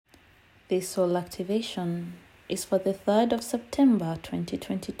This soul activation is for the 3rd of September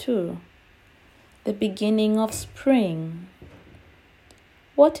 2022, the beginning of spring.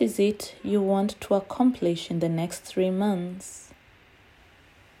 What is it you want to accomplish in the next 3 months?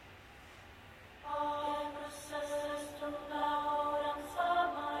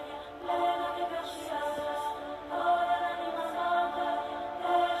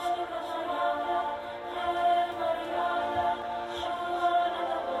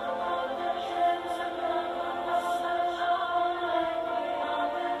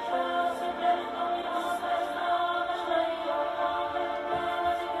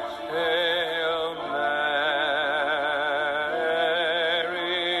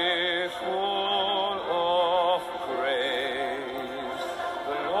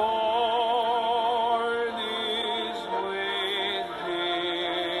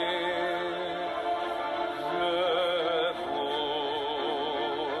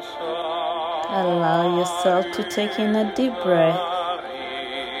 Allow yourself to take in a deep breath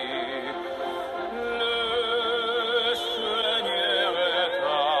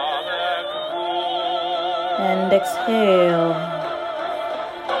and exhale.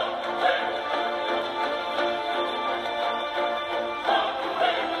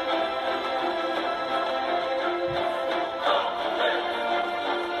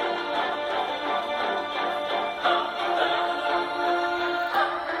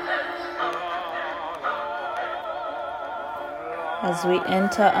 As we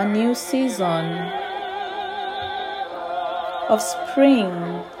enter a new season of spring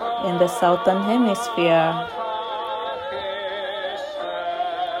in the southern hemisphere,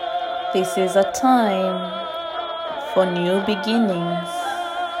 this is a time for new beginnings,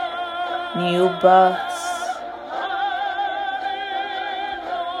 new births.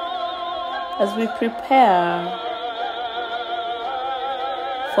 As we prepare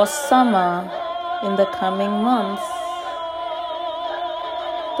for summer in the coming months,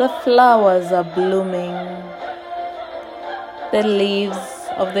 the flowers are blooming, the leaves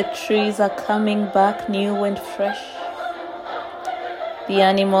of the trees are coming back new and fresh, the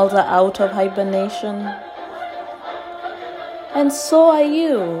animals are out of hibernation, and so are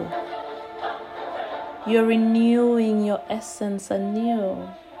you. You're renewing your essence anew.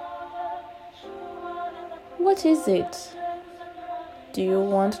 What is it do you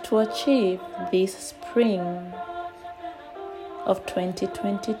want to achieve this spring of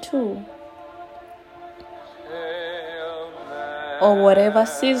 2022, or whatever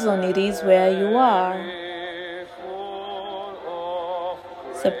season it is where you are,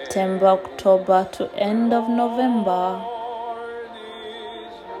 September, October to end of November?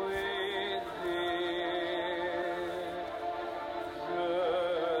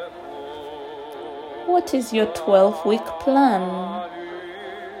 What is your 12-week plan?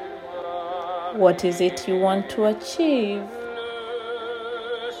 What is it you want to achieve?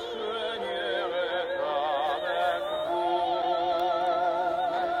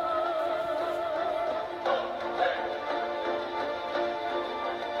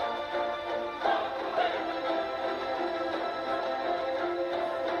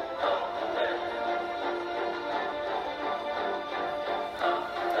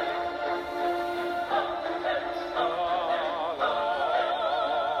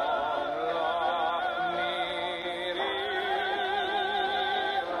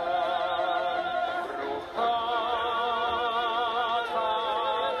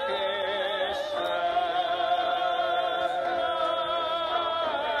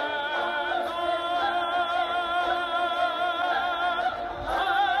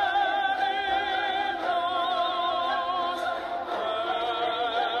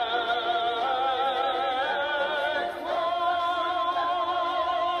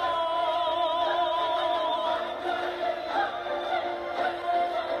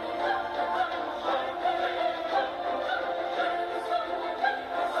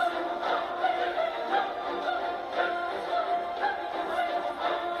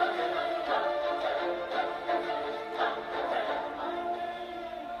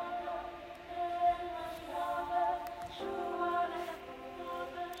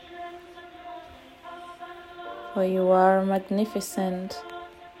 For you are magnificent.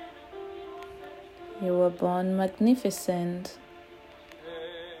 You were born magnificent.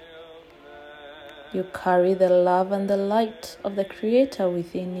 You carry the love and the light of the Creator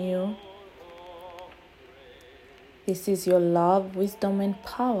within you. This is your love, wisdom, and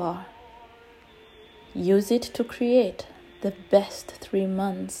power. Use it to create the best 3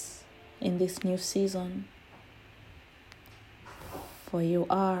 months in this new season. For you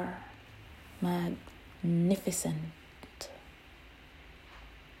are magnificent.